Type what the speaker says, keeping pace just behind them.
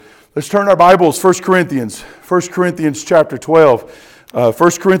Let's turn our Bibles, 1 Corinthians chapter 12. 1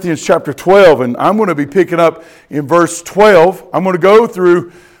 Corinthians chapter 12, and I'm going to be picking up in verse 12. I'm going to go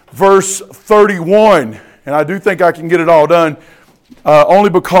through verse 31, and I do think I can get it all done, only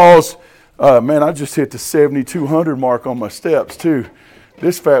because, I just hit the 7,200 mark on my steps, too.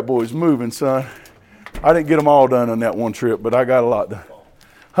 This fat boy's moving, son. I didn't get them all done on that one trip, but I got a lot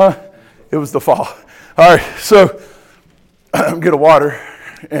done. It was the fall. All right, so get a water.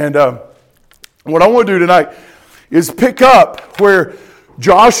 And what I want to do tonight is pick up where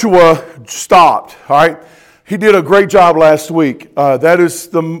Joshua stopped. All right, he did a great job last week. That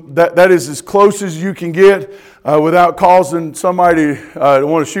is as close as you can get without causing somebody to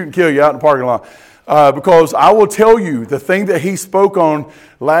want to shoot and kill you out in the parking lot. Because I will tell you the thing that he spoke on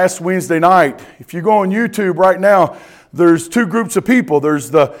last Wednesday night. If you go on YouTube right now, there's two groups of people. There's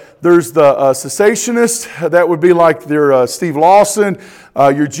the cessationists, that would be like their Steve Lawson,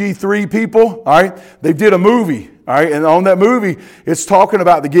 your G3 people. All right, they did a movie. All right, and on that movie, it's talking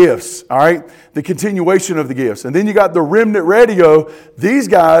about the gifts. All right, the continuation of the gifts. And then you got the Remnant Radio. These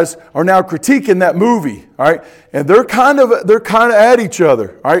guys are now critiquing that movie. All right, and they're kind of at each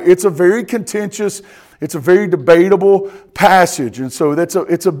other. All right, it's a very contentious. It's a very debatable passage, and so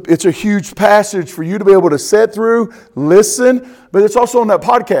it's a huge passage for you to be able to sit through, listen, but it's also on that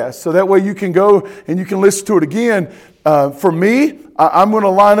podcast, so that way you can go and you can listen to it again. For me, I'm going to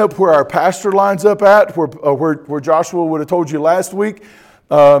line up where our pastor lines up at, where Joshua would have told you last week,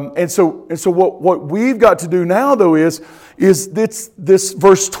 and so what we've got to do now though is this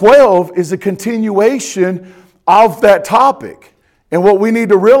verse 12 is a continuation of that topic. And what we need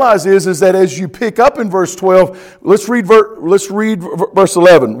to realize is that as you pick up in verse 12, let's read verse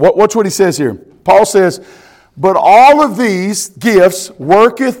 11. Watch what he says here. Paul says, "But all of these gifts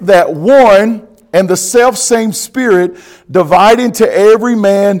worketh that one and the selfsame Spirit, dividing to every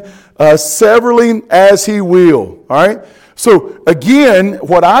man severally as he will." All right? So again,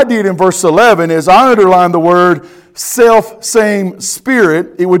 what I did in verse 11 is I underlined the word self-same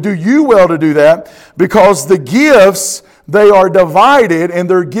Spirit. It would do you well to do that because the gifts, they are divided and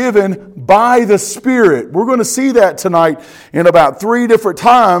they're given by the Spirit. We're going to see that tonight in about 3 different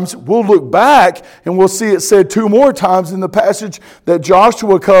times. We'll look back and we'll see it said 2 more times in the passage that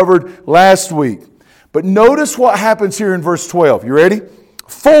Joshua covered last week. But notice what happens here in verse 12. You ready?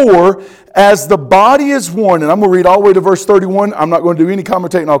 "For as the body is one," and I'm going to read all the way to verse 31. I'm not going to do any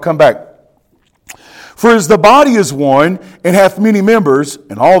commentating. I'll come back. "For as the body is one, and hath many members,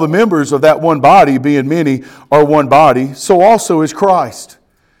 and all the members of that one body, being many, are one body, so also is Christ.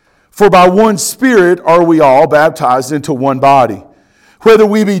 For by one Spirit are we all baptized into one body, whether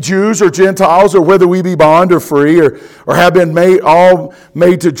we be Jews or Gentiles, or whether we be bond or free, or have been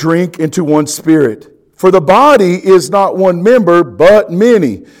made to drink into one Spirit. For the body is not one member, but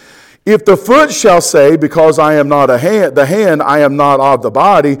many. If the foot shall say, because I am not the hand, I am not of the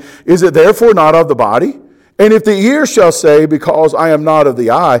body, is it therefore not of the body? And if the ear shall say, because I am not of the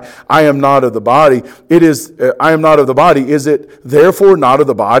eye, I am not of the body, I am not of the body, is it therefore not of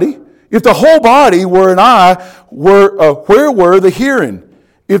the body? If the whole body were an eye, where were the hearing?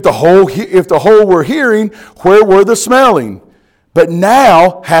 If the whole were hearing, where were the smelling? But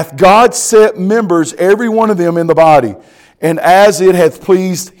now hath God set members, every one of them in the body, and as it hath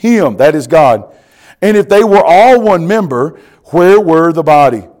pleased Him," that is God. "And if they were all one member, where were the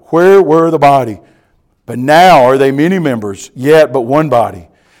body? Where were the body? But now are they many members, yet but one body.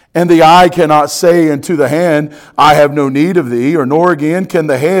 And the eye cannot say unto the hand, I have no need of thee, or nor again can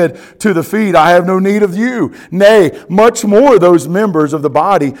the head to the feet, I have no need of you. Nay, much more those members of the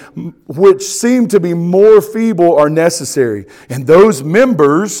body which seem to be more feeble are necessary. And those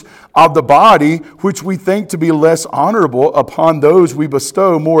members of the body which we think to be less honorable, upon those we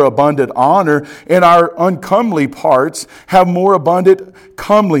bestow more abundant honor, and our uncomely parts have more abundant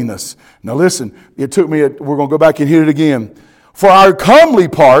comeliness." Now listen, we're going to go back and hit it again. "For our comely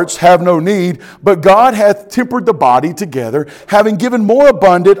parts have no need, but God hath tempered the body together, having given more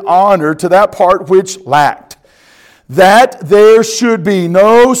abundant honor to that part which lacked, that there should be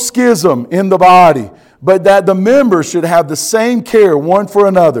no schism in the body, but that the members should have the same care one for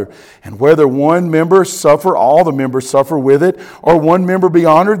another. And whether one member suffer, all the members suffer with it, or one member be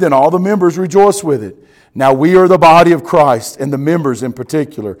honored, then all the members rejoice with it. Now we are the body of Christ, and the members in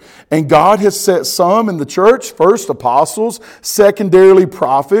particular. And God has set some in the church, first apostles, secondarily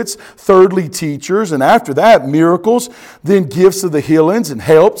prophets, thirdly teachers, and after that miracles, then gifts of the healings and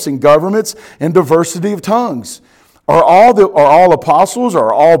helps and governments and diversity of tongues. Are all apostles?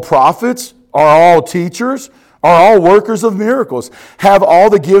 Are all prophets? Are all teachers? Are all workers of miracles? Have all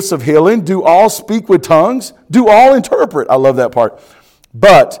the gifts of healing? Do all speak with tongues? Do all interpret?" I love that part.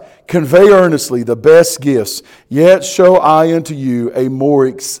 But convey earnestly the best gifts, yet show I unto you a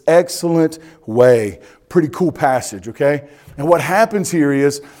more excellent way. Pretty cool passage, okay? And what happens here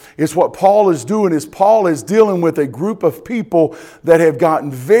is what Paul is doing is Paul is dealing with a group of people that have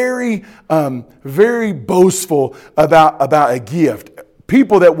gotten very, very boastful about a gift.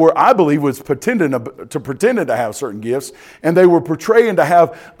 People that were, I believe, was pretending to have certain gifts, and they were portraying to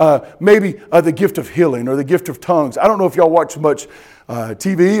have maybe the gift of healing or the gift of tongues. I don't know if y'all watch much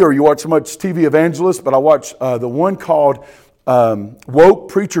TV or you watch much TV evangelists, but I watch the one called Woke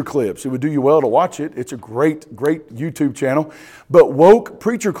Preacher Clips. It would do you well to watch it. It's a great YouTube channel. But Woke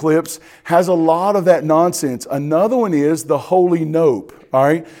Preacher Clips has a lot of that nonsense. Another one is the Holy Nope. All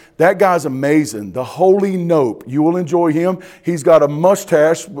right, that guy's amazing. The Holy Nope. You will enjoy him. He's got a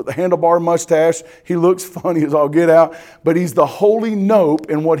mustache, with a handlebar mustache. He looks funny as all get out, but he's the Holy Nope.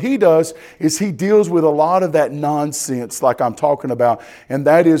 And what he does is he deals with a lot of that nonsense like I'm talking about. And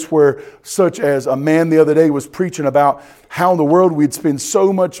that is where, such as a man the other day was preaching about how in the world we'd spend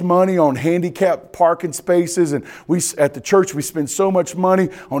so much money on handicapped parking spaces. And we, at the church, we spend so much money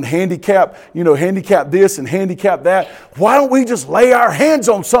on handicap this and handicap that. Why don't we just lay our hands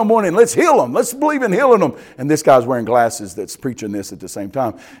on someone and let's heal them? Let's believe in healing them. And this guy's wearing glasses that's preaching this at the same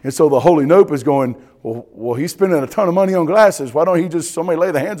time. And so the Holy Nope is going, well, he's spending a ton of money on glasses. Why don't somebody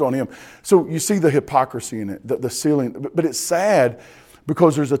lay the hands on him? So you see the hypocrisy in it, the ceiling. But it's sad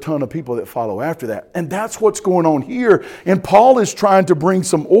because there's a ton of people that follow after that. And that's what's going on here. And Paul is trying to bring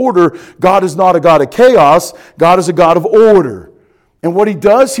some order. God is not a God of chaos. God is a God of order. And what he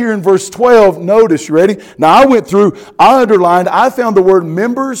does here in verse 12, notice, you ready? Now I underlined, I found the word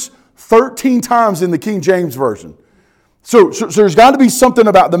members 13 times in the King James Version. So there's got to be something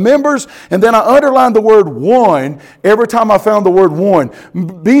about the members. And then I underlined the word one every time I found the word one.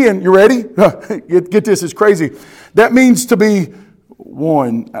 Being, you ready? Get this, it's crazy. That means to be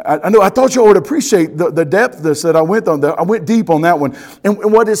one. I know. I thought you would appreciate the depth of this that I went on. I went deep on that one. And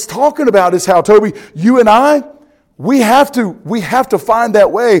what it's talking about is how, Toby, you and I, we have to find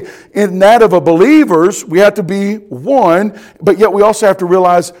that way in that of a believers. We have to be one, but yet we also have to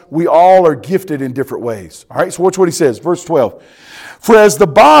realize we all are gifted in different ways. All right. So watch what he says, verse 12. For as the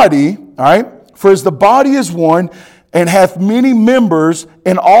body is one, and hath many members,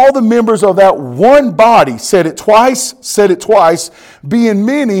 and all the members of that one body, said it twice, being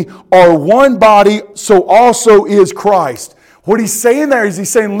many, are one body, so also is Christ. What he's saying there is he's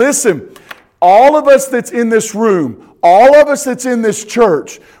saying, listen, all of us that's in this room, all of us that's in this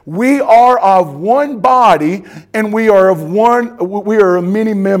church, we are of one body, and we are of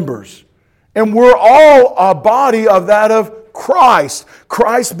many members. And we're all a body of that of Christ.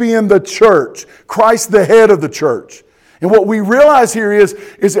 Christ being the church. Christ the head of the church. And what we realize here is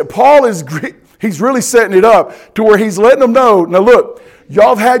that Paul he's really setting it up to where he's letting them know, now look,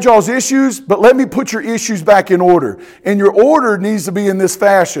 y'all have had y'all's issues, but let me put your issues back in order. And your order needs to be in this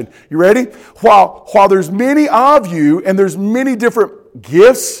fashion. You ready? While there's many of you and there's many different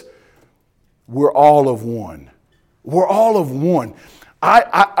gifts, we're all of one. We're all of one.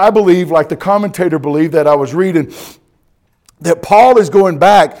 I believe, like the commentator believed that I was reading, that Paul is going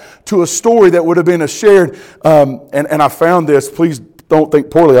back to a story that would have been shared, and I found this, please don't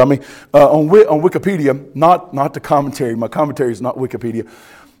think poorly of me, on Wikipedia, not the commentary. My commentary is not Wikipedia.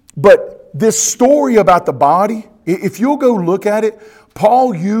 But this story about the body, if you'll go look at it,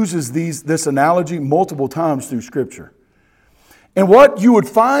 Paul uses this analogy multiple times through Scripture. And what you would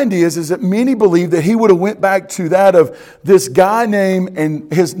find is that many believe that he would have went back to that of this guy named,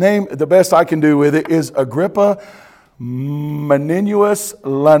 and his name, the best I can do with it, is Agrippa Maninius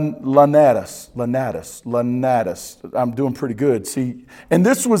Lanatus. I'm doing pretty good. See, and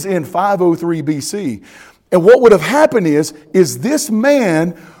this was in 503 BC. And what would have happened is this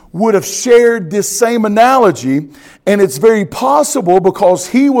man would have shared this same analogy, and it's very possible because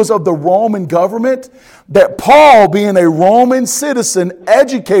he was of the Roman government that Paul, being a Roman citizen,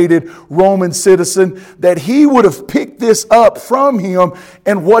 educated Roman citizen, that he would have picked this up from him.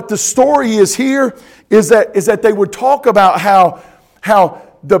 And what the story is here is that they would talk about how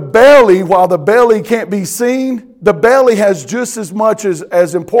the belly, while the belly can't be seen, the belly has just as much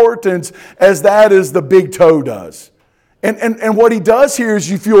as importance as that as the big toe does. And what he does here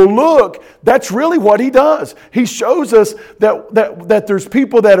is, if you'll look, that's really what he does. He shows us that there's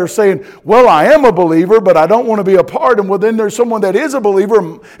people that are saying, well, I am a believer, but I don't want to be a part. And well, then there's someone that is a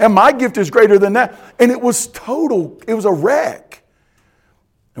believer, and my gift is greater than that. And it was a wreck.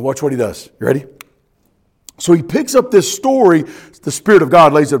 And watch what he does. You ready? So he picks up this story. The Spirit of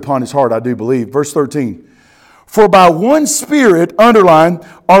God lays it upon his heart, I do believe. Verse 13. For by one Spirit, underline,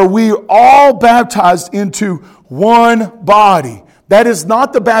 are we all baptized into one body, That is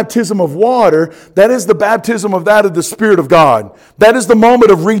not the baptism of water. That is the baptism of the Spirit of God. That is the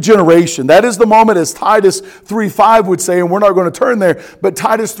moment of regeneration. That is the moment, as Titus 3:5 would say, and we're not going to turn there, but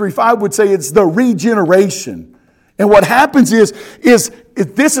Titus 3:5 would say it's the regeneration. And what happens is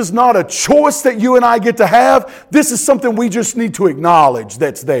this is not a choice that you and I get to have. This is something we just need to acknowledge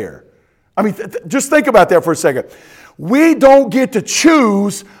that's there. I mean, just think about that for a second. We don't get to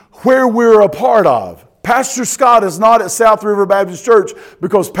choose where we're a part of. Pastor Scott is not at South River Baptist Church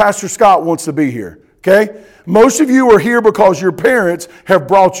because Pastor Scott wants to be here. Okay? Most of you are here because your parents have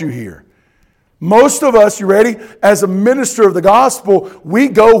brought you here. Most of us, you ready? As a minister of the gospel, we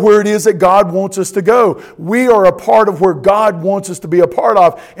go where it is that God wants us to go. We are a part of where God wants us to be a part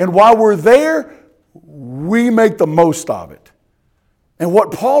of. And while we're there, we make the most of it. And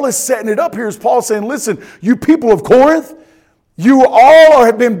what Paul is setting it up here is Paul saying, listen, you people of Corinth, you all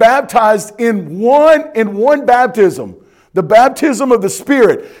have been baptized in one baptism, the baptism of the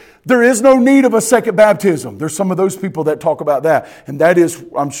Spirit. There is no need of a second baptism. There's some of those people that talk about that. And that is,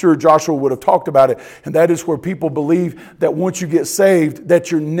 I'm sure Joshua would have talked about it. And that is where people believe that once you get saved,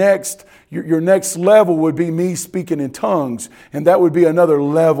 that your next level would be me speaking in tongues. And that would be another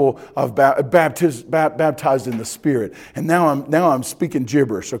level of baptized in the Spirit. And now I'm speaking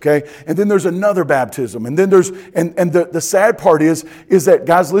gibberish, okay? And then there's another baptism. And then the sad part is that,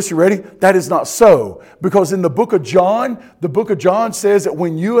 guys, listen, you ready? That is not so. Because in the book of John says that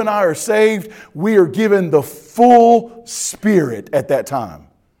when you and I are saved, we are given the full Spirit at that time.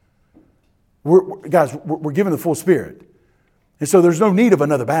 We're given the full Spirit. And so there's no need of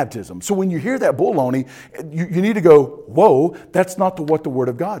another baptism. So when you hear that baloney, you need to go, whoa, that's not what the Word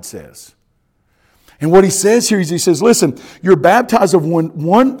of God says. And what he says here is he says, listen, you're baptized of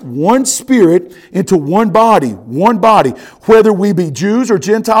one Spirit into one body. Whether we be Jews or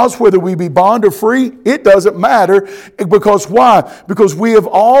Gentiles, whether we be bond or free, it doesn't matter. Because why? Because we have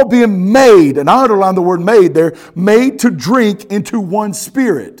all been made, and I underline the word made there, made to drink into one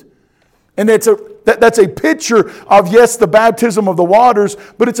Spirit. And that's a picture of, yes, the baptism of the waters,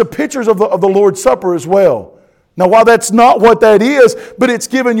 but it's a picture of the Lord's Supper as well. Now, while that's not what that is, but it's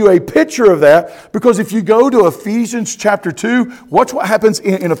given you a picture of that, because if you go to Ephesians chapter 2, watch what happens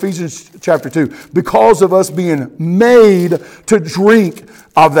in Ephesians chapter 2. Because of us being made to drink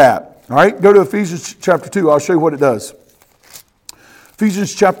of that. All right, go to Ephesians chapter 2. I'll show you what it does.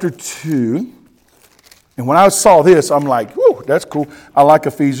 Ephesians chapter 2. And when I saw this, I'm like, whew, that's cool. I like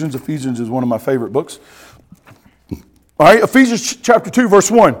Ephesians. Ephesians is one of my favorite books. All right, Ephesians chapter 2,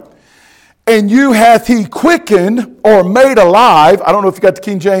 verse 1. And you hath he quickened or made alive. I don't know if you got the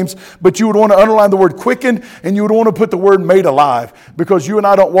King James, but you would want to underline the word quickened, and you would want to put the word made alive, because you and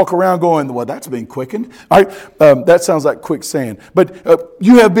I don't walk around going, well, that's been quickened. All right, that sounds like quicksand. But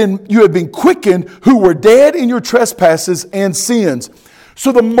you have been quickened who were dead in your trespasses and sins.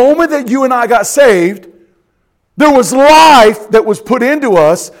 So the moment that you and I got saved, there was life that was put into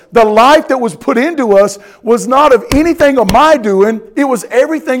us. The life that was put into us was not of anything of my doing. It was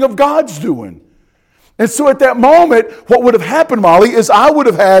everything of God's doing. And so at that moment, what would have happened, Molly, is I would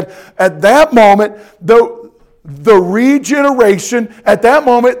have had, at that moment, the regeneration. At that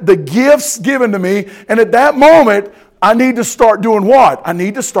moment, the gifts given to me. And at that moment, I need to start doing what? I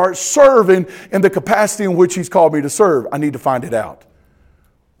need to start serving in the capacity in which He's called me to serve. I need to find it out.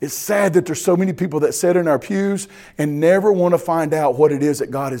 It's sad that there's so many people that sit in our pews and never want to find out what it is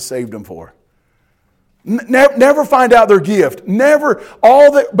that God has saved them for. Never find out their gift. Never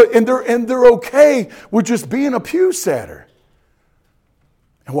all that, and they're okay with just being a pew setter.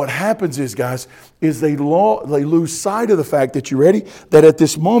 And what happens is, guys, is they lose sight of the fact that, you ready? That at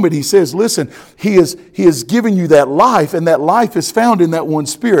this moment He says, listen, He is giving you that life, and that life is found in that one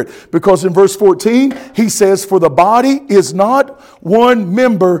Spirit. Because in verse 14, He says, for the body is not one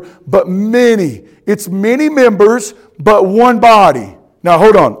member, but many. It's many members, but one body. Now,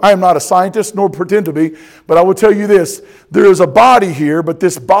 hold on. I am not a scientist, nor pretend to be, but I will tell you this. There is a body here, but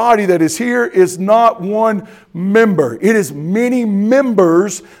this body that is here is not one member. It is many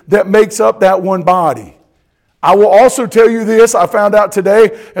members that makes up that one body. I will also tell you this. I found out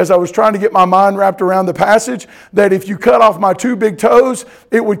today, as I was trying to get my mind wrapped around the passage, that if you cut off my 2 big toes,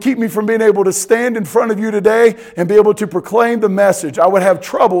 it would keep me from being able to stand in front of you today and be able to proclaim the message. I would have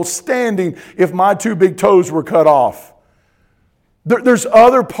trouble standing if my 2 big toes were cut off. There's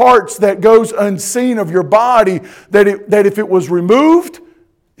other parts that goes unseen of your body that if it was removed,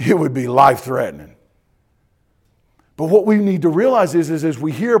 it would be life-threatening. But what we need to realize is as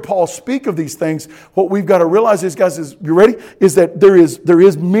we hear Paul speak of these things, what we've got to realize is, guys, you ready? Is that there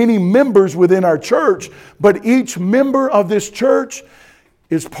is many members within our church, but each member of this church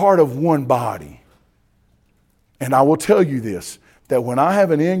is part of one body. And I will tell you this, that when I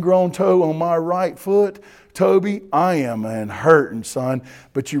have an ingrown toe on my right foot, Toby, I am hurting, son.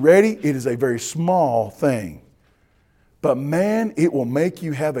 But you ready? It is a very small thing. But man, it will make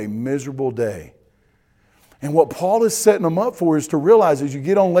you have a miserable day. And what Paul is setting them up for is to realize as you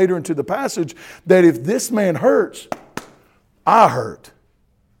get on later into the passage that if this man hurts, I hurt.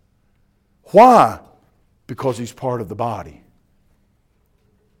 Why? Because he's part of the body.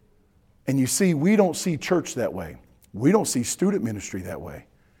 And you see, we don't see church that way. We don't see student ministry that way.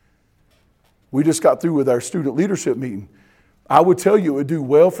 We just got through with our student leadership meeting. I would tell you it would do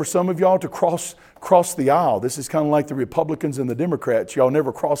well for some of y'all to cross the aisle. This is kind of like the Republicans and the Democrats. Y'all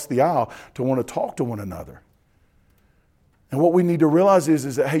never cross the aisle to want to talk to one another. And what we need to realize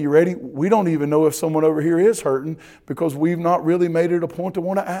is that, hey, you ready? We don't even know if someone over here is hurting because we've not really made it a point to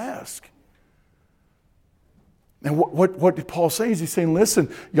want to ask. And what Paul's saying is he's saying,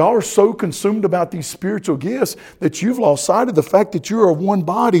 listen, y'all are so consumed about these spiritual gifts that you've lost sight of the fact that you're a one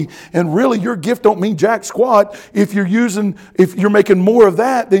body, and really your gift don't mean jack squat if you're making more of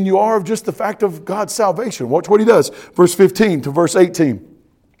that than you are of just the fact of God's salvation. Watch what he does. Verse 15 to verse 18.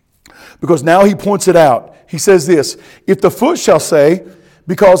 Because now he points it out. He says this, if the foot shall say,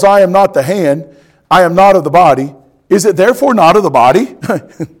 because I am not the hand, I am not of the body, is it therefore not of the body?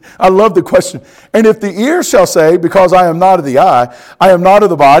 I love the question. And if the ear shall say, because I am not of the eye, I am not of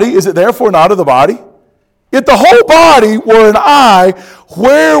the body, is it therefore not of the body? If the whole body were an eye,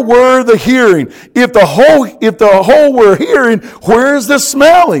 where were the hearing? If the whole were hearing, where is the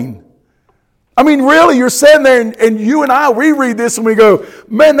smelling? I mean, really, you're sitting there and you and I, we read this and we go,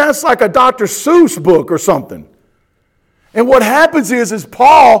 man, that's like a Dr. Seuss book or something. And what happens is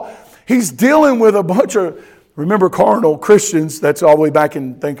Paul, he's dealing with a bunch of, remember, carnal Christians. That's all the way back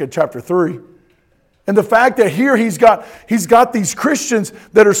in, chapter 3. And the fact that here he's got these Christians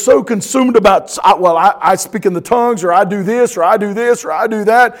that are so consumed about, well, I speak in the tongues, or I do this, or I do this, or I do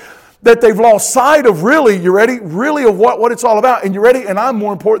that, that they've lost sight of really, you ready? Really of what it's all about. And you ready? And I'm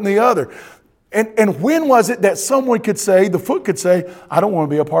more important than the other. And when was it that someone could say, the foot could say, I don't want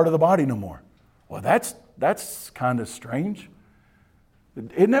to be a part of the body no more? Well, that's kind of strange.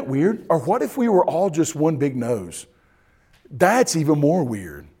 Isn't that weird? Or what if we were all just one big nose? That's even more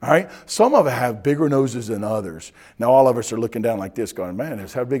weird, all right? Some of us have bigger noses than others. Now, all of us are looking down like this going, man,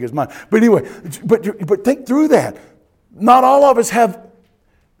 it's how big is mine? But anyway, but think through that. Not all of us have,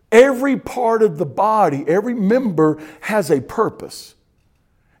 every part of the body, every member has a purpose.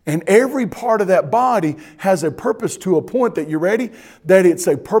 And every part of that body has a purpose to a point that, you ready? That it's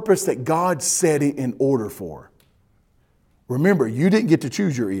a purpose that God set it in order for. Remember, you didn't get to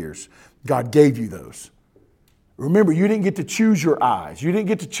choose your ears. God gave you those. Remember, you didn't get to choose your eyes. You didn't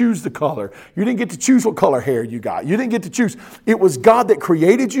get to choose the color. You didn't get to choose what color hair you got. You didn't get to choose. It was God that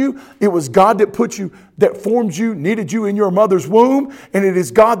created you. It was God that put you, that formed you, knitted you in your mother's womb. And it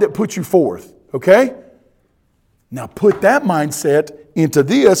is God that put you forth. Okay? Now put that mindset into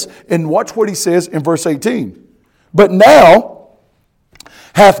this and watch what he says in verse 18. But now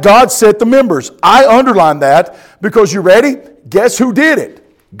hath God set the members. I underline that because you ready? Guess who did it?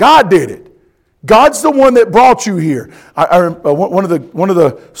 God did it. God's the one that brought you here. One of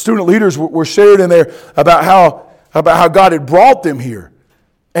the student leaders were shared in there about how God had brought them here.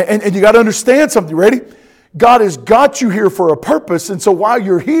 And you got to understand something. Ready? God has got you here for a purpose, and so while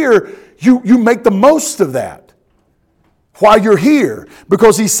you're here, you make the most of that. While you're here,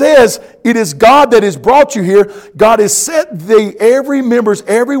 because he says it is God that has brought you here. God has set every members,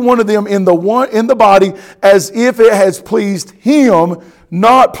 every one of them in the body, as if it has pleased him,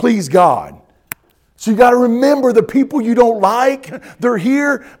 not pleased God. So you got to remember, the people you don't like, they're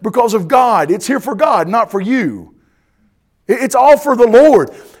here because of God. It's here for God, not for you. It's all for the Lord.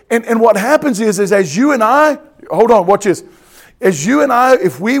 And what happens is as you and I, hold on, watch this. As you and I,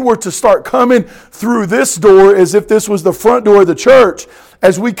 if we were to start coming through this door as if this was the front door of the church,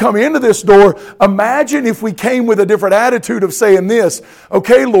 as we come into this door, imagine if we came with a different attitude of saying this,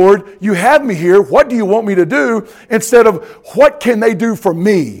 okay, Lord, you have me here. What do you want me to do? Instead of, what can they do for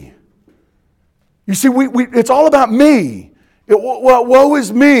me? You see, it's all about me. Woe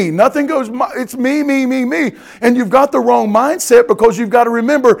is me. Nothing goes, it's me, me, me, me. And you've got the wrong mindset because you've got to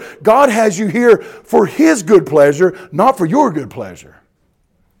remember God has you here for his good pleasure, not for your good pleasure.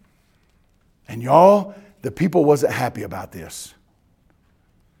 And y'all, the people wasn't happy about this.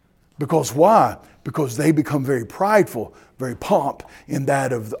 Because why? Because they become very prideful, very pomp in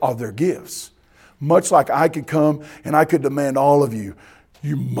that of their gifts. Much like I could come and I could demand all of you,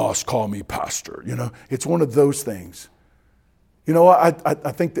 you must call me pastor. You know, it's one of those things. You know, I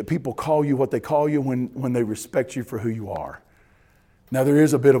think that people call you what they call you when they respect you for who you are. Now, there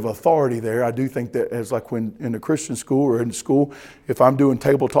is a bit of authority there. I do think that as like when in a Christian school or in school, if I'm doing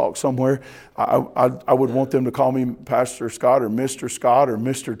table talk somewhere, I would want them to call me Pastor Scott or Mr.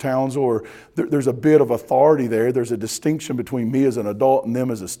 Townsell. Or there's a bit of authority there. There's a distinction between me as an adult and them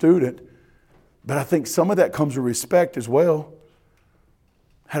as a student. But I think some of that comes with respect as well.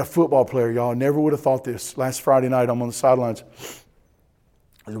 Had a football player, y'all. Never would have thought this. Last Friday night, I'm on the sidelines.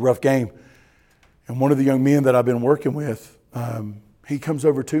 It was a rough game. And one of the young men that I've been working with, he comes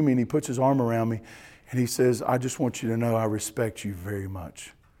over to me and he puts his arm around me and he says, I just want you to know I respect you very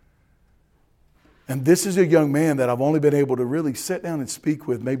much. And this is a young man that I've only been able to really sit down and speak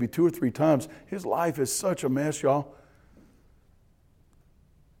with maybe 2 or 3 times. His life is such a mess, y'all.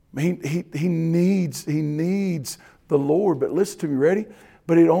 He needs the Lord. But listen to me, ready?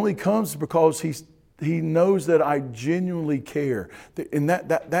 But it only comes because he knows that I genuinely care. And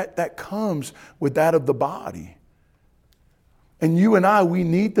that comes with that of the body. And you and I, we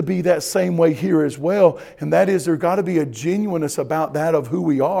need to be that same way here as well. And that is, there's got to be a genuineness about that of who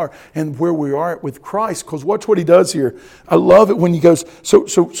we are and where we are with Christ. Because watch what he does here. I love it when he goes,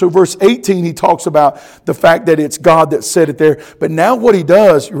 so verse 18, he talks about the fact that it's God that said it there. But now what he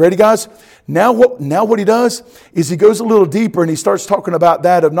does, you ready guys? Now what he does is he goes a little deeper and he starts talking about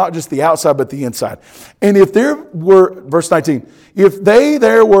that of not just the outside but the inside. And if there were, verse 19, if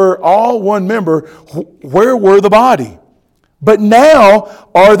there were all one member, where were the body? But now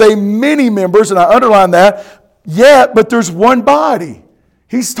are they many members, and I underline that, yet, but there's one body.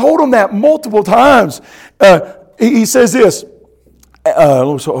 He's told them that multiple times. He says this.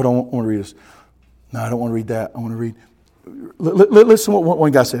 Hold on, I want to read this. No, I don't want to read that. I want to read. Listen to what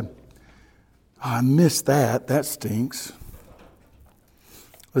one guy said. I missed that. That stinks.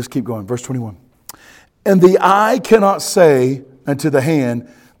 Let's keep going. Verse 21. And the eye cannot say unto the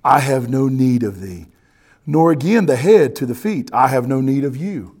hand, I have no need of thee. Nor again the head to the feet, I have no need of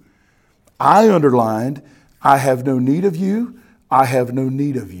you. I underlined, I have no need of you, I have no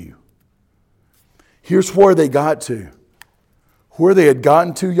need of you. Here's where they got to. Where they had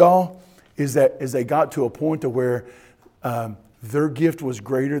gotten to, y'all, is that as they got to a point to where their gift was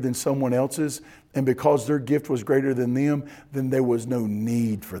greater than someone else's, and because their gift was greater than them, then there was no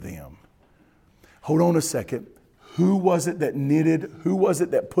need for them. Hold on a second. Who was it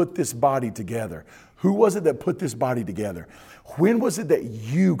that put this body together? Who was it that put this body together? When was it that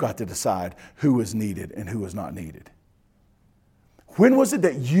you got to decide who was needed and who was not needed? When was it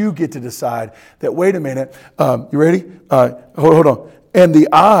that you get to decide that, wait a minute, you ready? Hold on. And the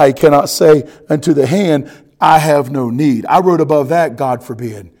eye cannot say unto the hand, I have no need. I wrote above that, God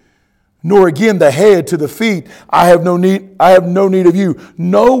forbid. Nor again the head to the feet, I have no need of you.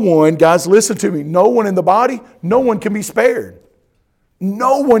 No one, guys, listen to me, no one in the body, no one can be spared.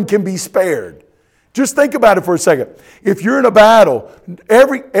 No one can be spared. Just think about it for a second. If you're in a battle,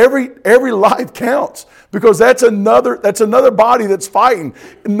 every life counts because that's another body that's fighting.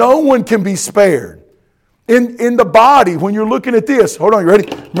 No one can be spared. In the body, when you're looking at this, hold on, you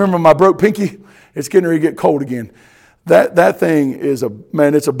ready? Remember my broke pinky? It's getting ready to get cold again. That thing is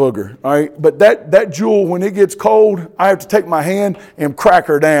it's a booger, all right? But that jewel, when it gets cold, I have to take my hand and crack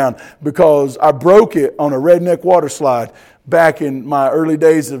her down because I broke it on a redneck water slide back in my early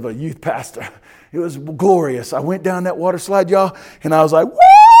days of a youth pastor. It was glorious. I went down that water slide, y'all, and I was like, woo!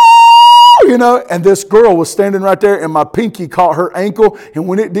 And this girl was standing right there, and my pinky caught her ankle, and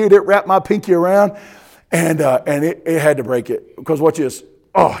when it did, it wrapped my pinky around, and it had to break it because watch this.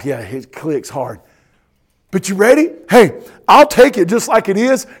 Oh, yeah, it clicks hard. But you ready? Hey, I'll take it just like it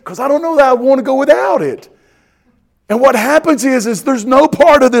is because I don't know that I want to go without it. And what happens is there's no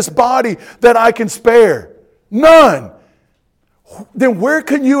part of this body that I can spare. None. Then where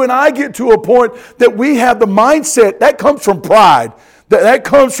can you and I get to a point that we have the mindset that comes from pride? That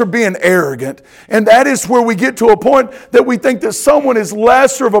comes from being arrogant. And that is where we get to a point that we think that someone is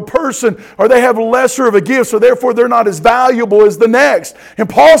lesser of a person or they have lesser of a gift, so therefore they're not as valuable as the next. And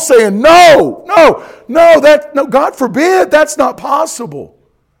Paul's saying, no, God forbid, that's not possible.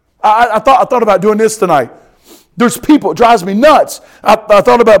 I thought about doing this tonight. There's people, it drives me nuts. I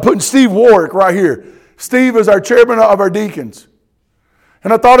thought about putting Steve Warwick right here. Steve is our chairman of our deacons.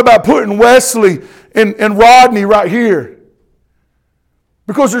 And I thought about putting Wesley and Rodney right here.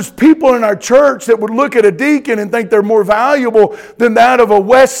 Because there's people in our church that would look at a deacon and think they're more valuable than that of a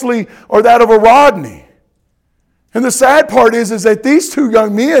Wesley or that of a Rodney. And the sad part is that these two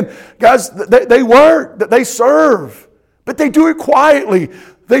young men, guys, they work, they serve. But they do it quietly.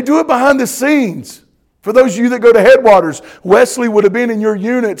 They do it behind the scenes. For those of you that go to Headwaters, Wesley would have been in your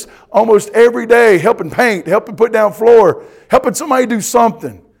units almost every day helping paint, helping put down floor, helping somebody do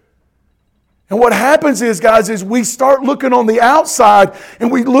something. And what happens is, guys, is we start looking on the outside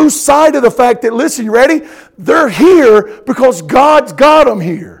and we lose sight of the fact that, listen, you ready? They're here because God's got them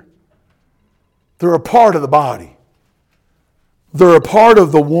here. They're a part of the body. They're a part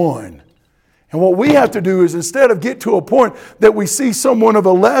of the one. And what we have to do is, instead of get to a point that we see someone of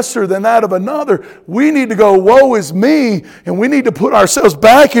a lesser than that of another, we need to go, woe is me, and we need to put ourselves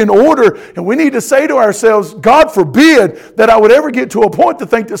back in order, and we need to say to ourselves, God forbid that I would ever get to a point to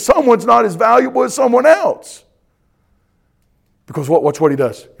think that someone's not as valuable as someone else. Because watch what he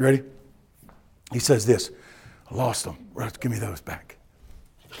does. You ready? He says this, I lost them. Give me those back.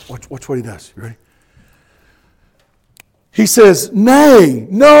 Watch what he does. You ready? He says, nay,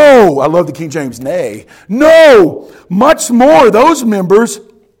 no. I love the King James, nay. No, much more those members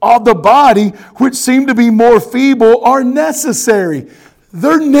of the body which seem to be more feeble are necessary.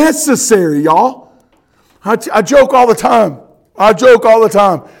 They're necessary, y'all. I joke all the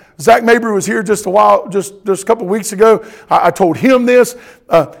time. Zach Mabry was here just a couple weeks ago. I told him this.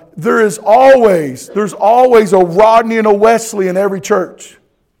 There's always a Rodney and a Wesley in every church.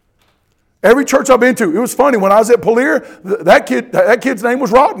 Every church I've been to. It was funny. When I was at Palier, that kid's name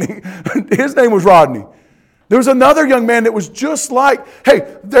was Rodney. His name was Rodney. There was another young man that was just like,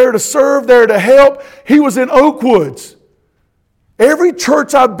 hey, there to serve, there to help. He was in Oakwoods. Every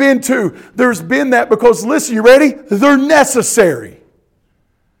church I've been to, there's been that because, listen, you ready? They're necessary.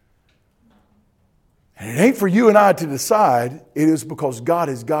 And it ain't for you and I to decide. It is because God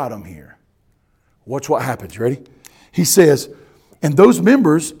has got them here. Watch what happens. You ready? He says, and those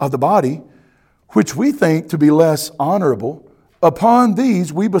members of the body which we think to be less honorable, upon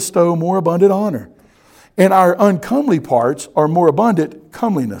these we bestow more abundant honor. And our uncomely parts are more abundant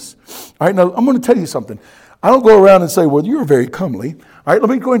comeliness. All right, now I'm going to tell you something. I don't go around and say, well, you're very comely. All right, let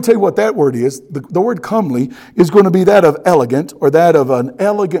me go and tell you what that word is. The word comely is going to be that of elegant or that of an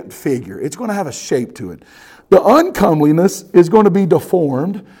elegant figure. It's going to have a shape to it. The uncomeliness is going to be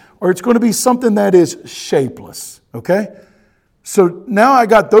deformed, or it's going to be something that is shapeless. Okay? So now I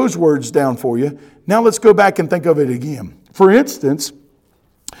got those words down for you. Now let's go back and think of it again. For instance,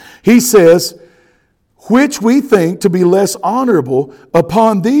 he says, which we think to be less honorable,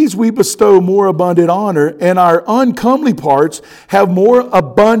 upon these we bestow more abundant honor, and our uncomely parts have more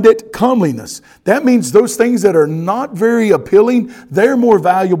abundant comeliness. That means those things that are not very appealing, they're more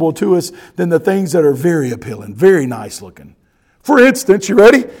valuable to us than the things that are very appealing, very nice looking. For instance, you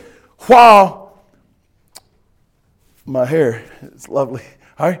ready? While my hair is lovely,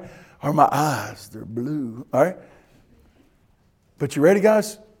 all right? Or my eyes, they're blue, all right? But you ready,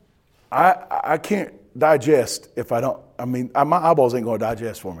 guys? I can't digest if I don't, my eyeballs ain't going to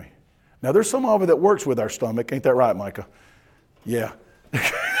digest for me. Now, there's some of it that works with our stomach. Ain't that right, Micah? Yeah.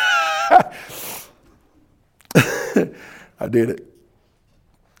 I did it.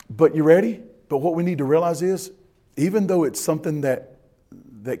 But you ready? But what we need to realize is, even though it's something that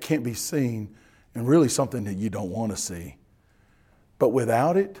can't be seen, and really something that you don't want to see, but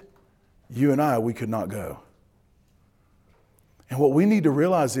without it, you and I, we could not go. And what we need to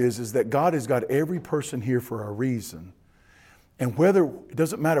realize is that God has got every person here for a reason. And it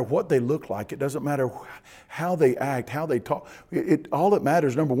doesn't matter what they look like, it doesn't matter how they act, how they talk. All that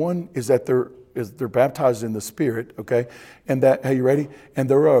matters, number one, is that they're baptized in the Spirit, okay? And that, are you ready? And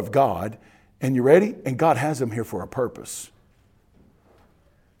they're of God. And you ready? And God has them here for a purpose.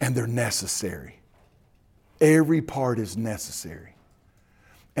 And they're necessary. Every part is necessary.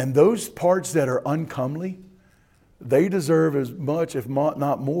 And those parts that are uncomely, they deserve as much, if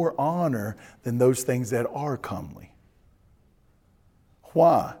not more, honor than those things that are comely.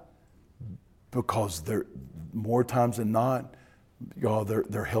 Why? Because they're more times than not, y'all,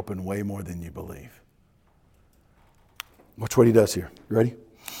 they're helping way more than you believe. Watch what he does here. You ready?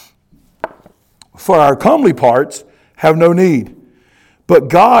 For our comely parts have no need, but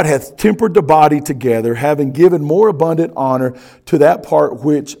God hath tempered the body together, having given more abundant honor to that part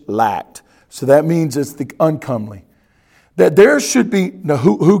which lacked. So that means it's the uncomely. That there should be, now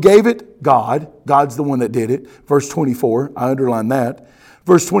who gave it? God. God's the one that did it. Verse 24, I underline that.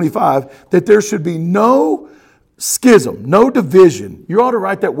 Verse 25, that there should be no schism, no division. You ought to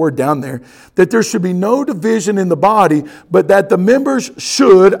write that word down there. That there should be no division in the body, but that the members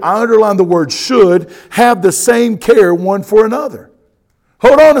should, I underline the word should, have the same care one for another.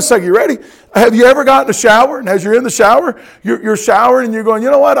 Hold on a second, you ready? Have you ever gotten a shower, and as you're in the shower, you're showering and you're going,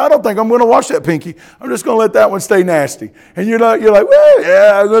 you know what, I don't think I'm going to wash that pinky. I'm just going to let that one stay nasty. And you're like, well,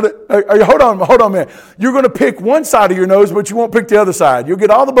 yeah, I'm going to, hold on a minute. You're going to pick one side of your nose, but you won't pick the other side. You'll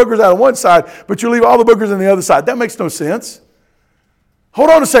get all the boogers out of one side, but you'll leave all the boogers on the other side. That makes no sense. Hold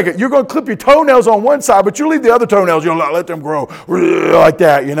on a second. You're going to clip your toenails on one side, but you leave the other toenails, you'll not let them grow like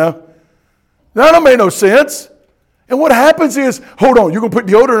that, you know. That don't make no sense. And what happens is, hold on, you're going to put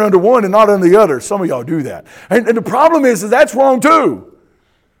deodorant under one and not under the other. Some of y'all do that. And the problem is that's wrong too.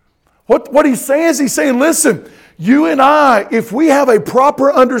 What he's saying is he's saying, listen, you and I, if we have a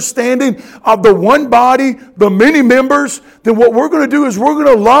proper understanding of the one body, the many members, then what we're going to do is we're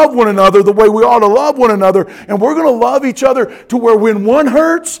going to love one another the way we ought to love one another. And we're going to love each other to where when one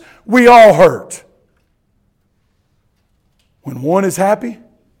hurts, we all hurt. When one is happy,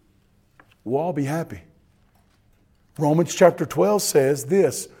 we'll all be happy. Romans chapter 12 says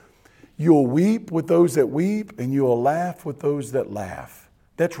this, you'll weep with those that weep and you'll laugh with those that laugh.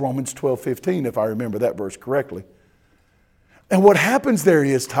 That's Romans 12:15, if I remember that verse correctly. And what happens there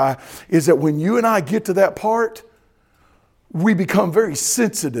is, Ty, is that when you and I get to that part, we become very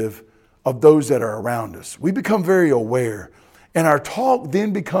sensitive of those that are around us. We become very aware. And our talk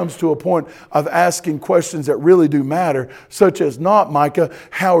then becomes to a point of asking questions that really do matter, such as not, Micah,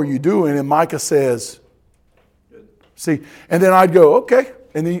 how are you doing? And Micah says, see, and then I'd go, okay.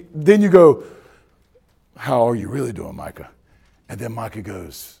 And then you go, how are you really doing, Micah? And then Micah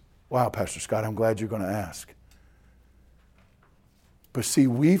goes, wow, Pastor Scott, I'm glad you're going to ask. But see,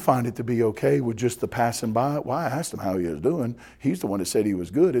 we find it to be okay with just the passing by. Well, I asked him how he was doing. He's the one that said he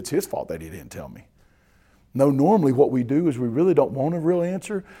was good. It's his fault that he didn't tell me. No, normally what we do is we really don't want a real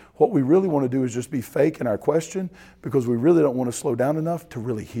answer. What we really want to do is just be fake in our question because we really don't want to slow down enough to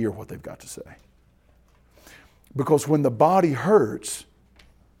really hear what they've got to say. Because when the body hurts,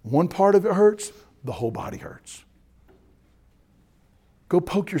 one part of it hurts, the whole body hurts. Go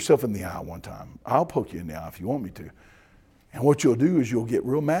poke yourself in the eye one time. I'll poke you in the eye if you want me to. And what you'll do is you'll get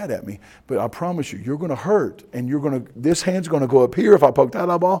real mad at me. But I promise you, you're going to hurt. And this hand's going to go up here if I poke that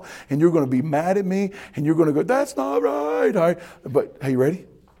eyeball. And you're going to be mad at me. And you're going to go, that's not right. All right. But, hey, you ready?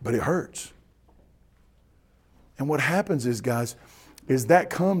 But it hurts. And what happens is, guys, is that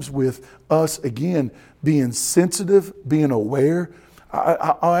comes with us, again, being sensitive, being aware.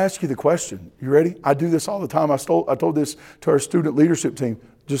 I'll ask you the question. You ready? I do this all the time. I told this to our student leadership team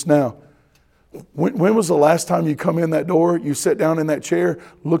just now. When was the last time you come in that door, you sat down in that chair,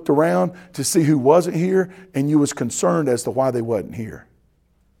 looked around to see who wasn't here, and you was concerned as to why they wasn't here?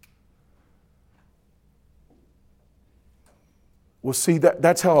 Well, see,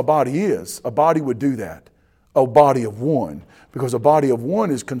 that's how a body is. A body would do that. A body of one. Because a body of one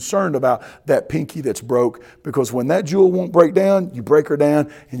is concerned about that pinky that's broke. Because when that jewel won't break down, you break her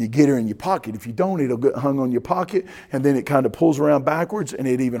down and you get her in your pocket. If you don't, it'll get hung on your pocket and then it kind of pulls around backwards and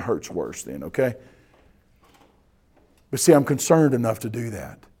it even hurts worse then, okay? But see, I'm concerned enough to do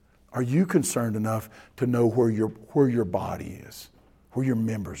that. Are you concerned enough to know where your body is? Where your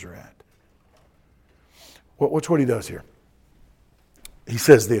members are at? Watch what he does here. He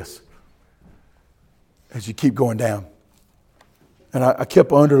says this as you keep going down. And I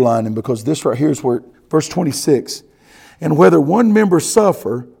kept underlining because this right here is where, verse 26, and whether one member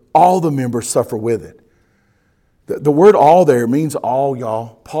suffer, all the members suffer with it. The word all there means all,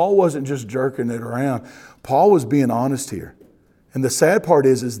 y'all. Paul wasn't just jerking it around. Paul was being honest here. And the sad part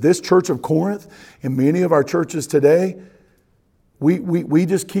is this church of Corinth and many of our churches today, we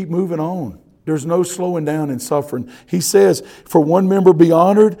just keep moving on. There's no slowing down in suffering. He says, for one member be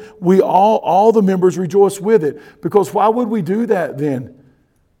honored, we all the members rejoice with it. Because why would we do that then?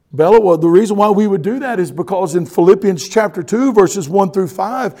 Bella, well, the reason why we would do that is because in Philippians chapter 2, verses 1 through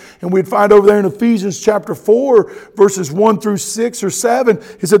 5, and we'd find over there in Ephesians chapter 4, verses 1 through 6 or 7,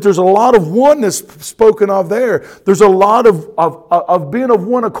 is that there's a lot of oneness spoken of there. There's a lot of being of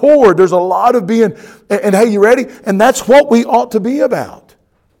one accord. There's a lot of being, and hey, you ready? And that's what we ought to be about.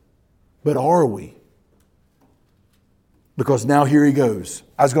 But are we? Because now here he goes.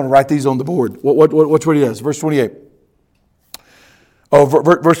 I was going to write these on the board. Watch what he does. Verse 28. Oh,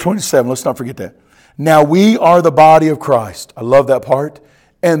 verse 27. Let's not forget that. Now we are the body of Christ. I love that part.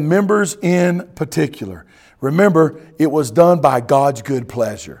 And members in particular. Remember, it was done by God's good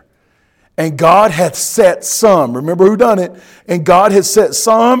pleasure. And God hath set some. Remember who done it. And God has set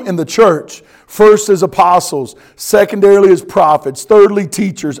some in the church. First as apostles, secondarily as prophets, thirdly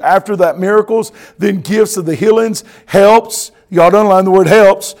teachers, after that miracles, then gifts of the healings, helps. You ought to underline the word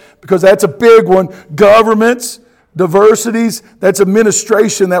helps because that's a big one. Governments, diversities, that's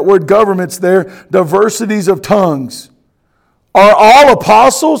administration, that word governments there. Diversities of tongues. Are all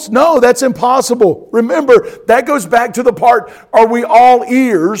apostles? No, that's impossible. Remember, that goes back to the part, are we all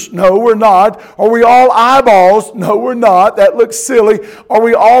ears? No, we're not. Are we all eyeballs? No, we're not. That looks silly. Are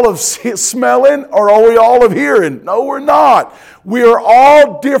we all of smelling or are we all of hearing? No, we're not. We are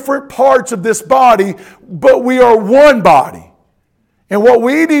all different parts of this body, but we are one body. And what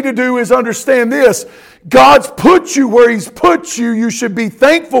we need to do is understand this. God's put you where He's put you. You should be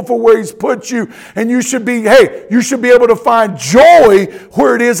thankful for where He's put you. And you should be able to find joy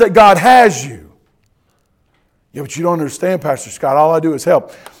where it is that God has you. Yeah, but you don't understand, Pastor Scott. All I do is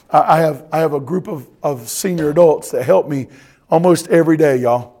help. I have a group of senior adults that help me almost every day,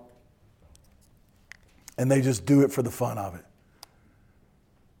 y'all. And they just do it for the fun of it.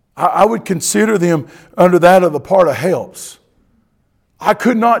 I would consider them under that of the part of helps. I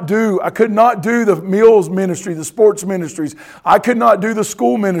could not do the meals ministry, the sports ministries. I could not do the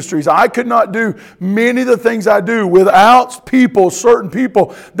school ministries. I could not do many of the things I do without certain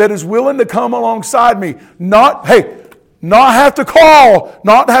people that is willing to come alongside me. Not have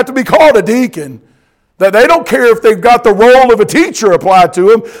to be called a deacon. That they don't care if they've got the role of a teacher applied to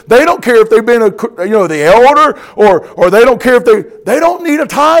them. They don't care if they've been the elder or they don't care if they don't need a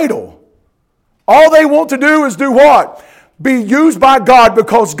title. All they want to do is do what? Be used by God,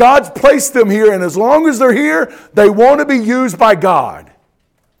 because God's placed them here, and as long as they're here, they want to be used by God.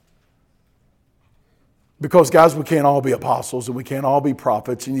 Because guys, we can't all be apostles, and we can't all be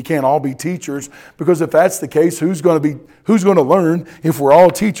prophets, and you can't all be teachers, because if that's the case, who's going to learn if we're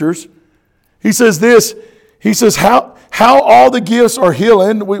all teachers? He says this, he says, how all the gifts are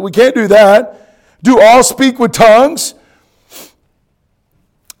healing. We can't do that. Do all speak with tongues?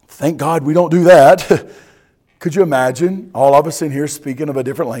 Thank God we don't do that. Could you imagine all of us in here speaking of a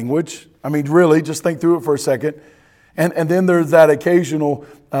different language? I mean, really, just think through it for a second. And then there's that occasional,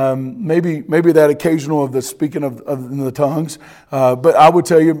 maybe that occasional of the speaking of the tongues. But I would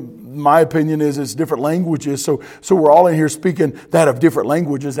tell you, my opinion is it's different languages. So we're all in here speaking that of different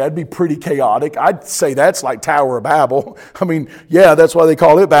languages. That'd be pretty chaotic. I'd say that's like Tower of Babel. I mean, yeah, that's why they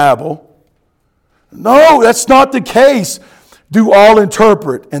call it Babel. No, that's not the case. Do all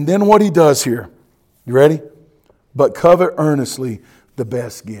interpret. And then what he does here. You ready? But covet earnestly the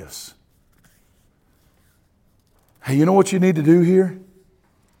best gifts. Hey, you know what you need to do here?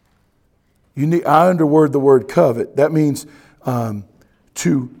 I underword the word covet. That means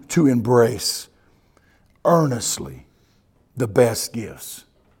to embrace earnestly the best gifts.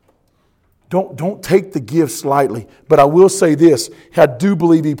 Don't take the gifts lightly. But I will say this. I do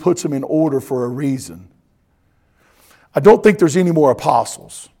believe he puts them in order for a reason. I don't think there's any more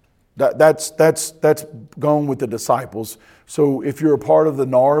apostles. That's gone with the disciples. So if you're a part of the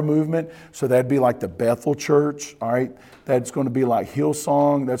NAR movement, so that'd be like the Bethel Church, all right? That's going to be like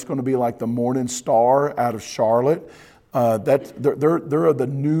Hillsong. That's going to be like the Morning Star out of Charlotte. They're of the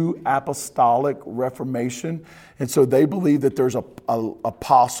New Apostolic Reformation, and so they believe that there's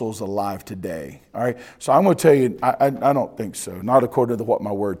apostles alive today. All right. So I'm going to tell you, I don't think so. Not according to what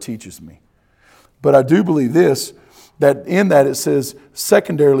my word teaches me, but I do believe this. That in that it says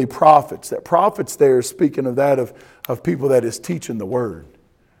secondarily prophets. That prophets there is speaking of that of people that is teaching the word.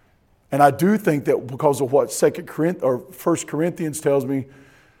 And I do think that because of what 1 Corinthians tells me,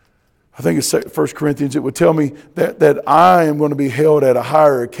 I think it's 1 Corinthians, it would tell me that I am going to be held at a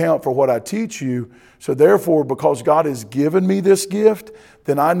higher account for what I teach you. So therefore, because God has given me this gift,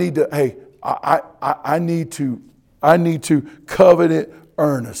 then I need to, I need to covet it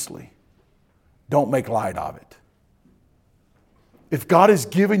earnestly. Don't make light of it. If God has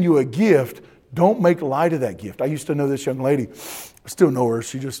given you a gift, don't make light of that gift. I used to know this young lady. I still know her.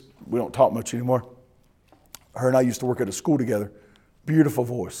 We don't talk much anymore. Her and I used to work at a school together. Beautiful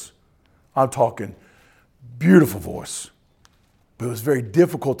voice. I'm talking beautiful voice. But it was very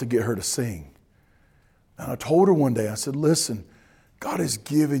difficult to get her to sing. And I told her one day, I said, listen, God has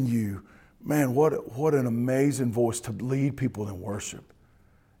given you, man, what an amazing voice to lead people in worship.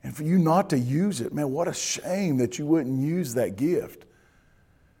 And for you not to use it, man, what a shame that you wouldn't use that gift.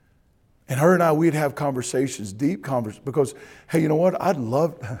 And her and I, we'd have conversations, deep conversations, because, hey, you know what? I'd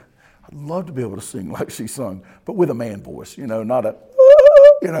love to be able to sing like she sung, but with a man voice, not a,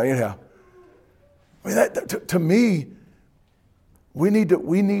 anyhow. I mean, to me, we need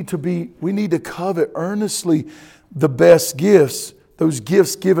to covet earnestly the best gifts, those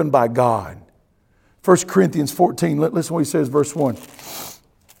gifts given by God. 1 Corinthians 14, listen to what he says, verse 1.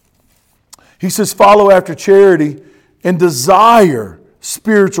 He says, follow after charity and desire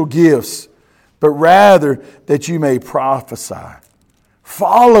spiritual gifts, but rather that you may prophesy.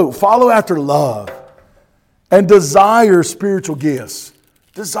 Follow after love and desire spiritual gifts.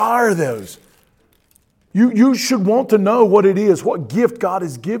 Desire those. You should want to know what it is, what gift God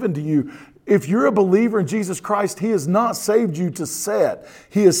has given to you. If you're a believer in Jesus Christ, He has not saved you to set.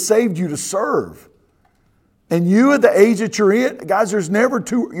 He has saved you to serve. And you at the age that you're in, guys, you're never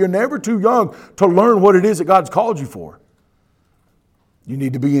too young to learn what it is that God's called you for. You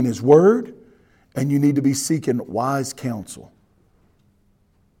need to be in His Word, and you need to be seeking wise counsel.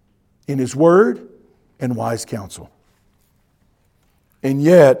 in His Word and wise counsel. And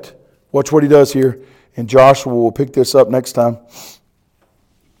yet, watch what He does here. And Joshua will pick this up next time.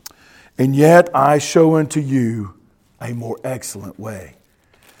 And yet I show unto you a more excellent way.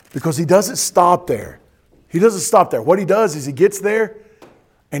 Because He doesn't stop there. He doesn't stop there. What He does is He gets there,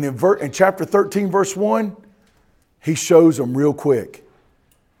 and in chapter 13, verse 1, He shows them real quick.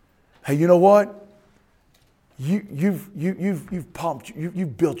 Hey, you know what? You've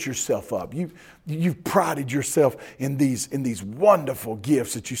built yourself up. You've prided yourself in these wonderful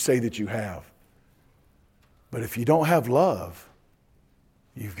gifts that you say that you have. But if you don't have love,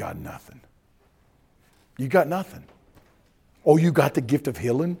 you've got nothing. You got nothing. Oh, you got the gift of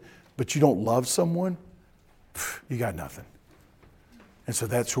healing, but you don't love someone? You got nothing. And so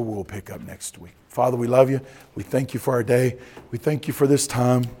that's where we'll pick up next week. Father, we love You. We thank You for our day. We thank You for this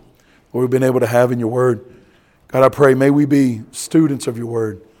time Lord, we've been able to have in Your Word. God, I pray, may we be students of Your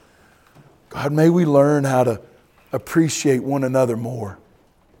Word. God, may we learn how to appreciate one another more.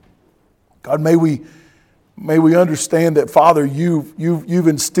 God, may we understand that, Father, you've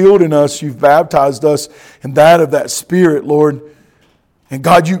instilled in us, You've baptized us in that Spirit, Lord. And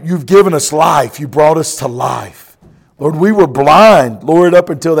God, you've given us life. You brought us to life. Lord, we were blind, Lord, up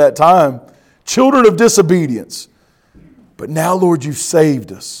until that time. Children of disobedience. But now, Lord, You've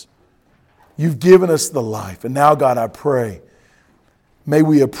saved us. You've given us the life. And now, God, I pray, may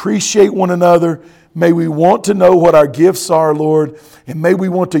we appreciate one another. May we want to know what our gifts are, Lord. And may we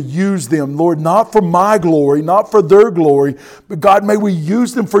want to use them, Lord, not for my glory, not for their glory, but God, may we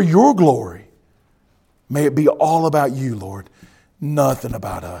use them for Your glory. May it be all about You, Lord. Nothing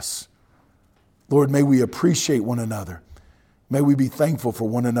about us. Lord, may we appreciate one another. May we be thankful for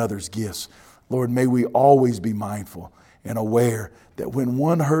one another's gifts. Lord, may we always be mindful and aware that when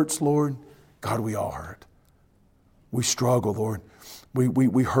one hurts, Lord, God, we all hurt. We struggle, Lord.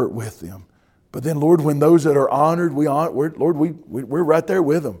 We hurt with them. But then, Lord, when those that are honored, Lord, we're right there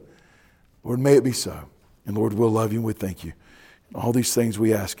with them. Lord, may it be so. And Lord, we'll love You and we thank You. All these things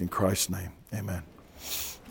we ask in Christ's name. Amen.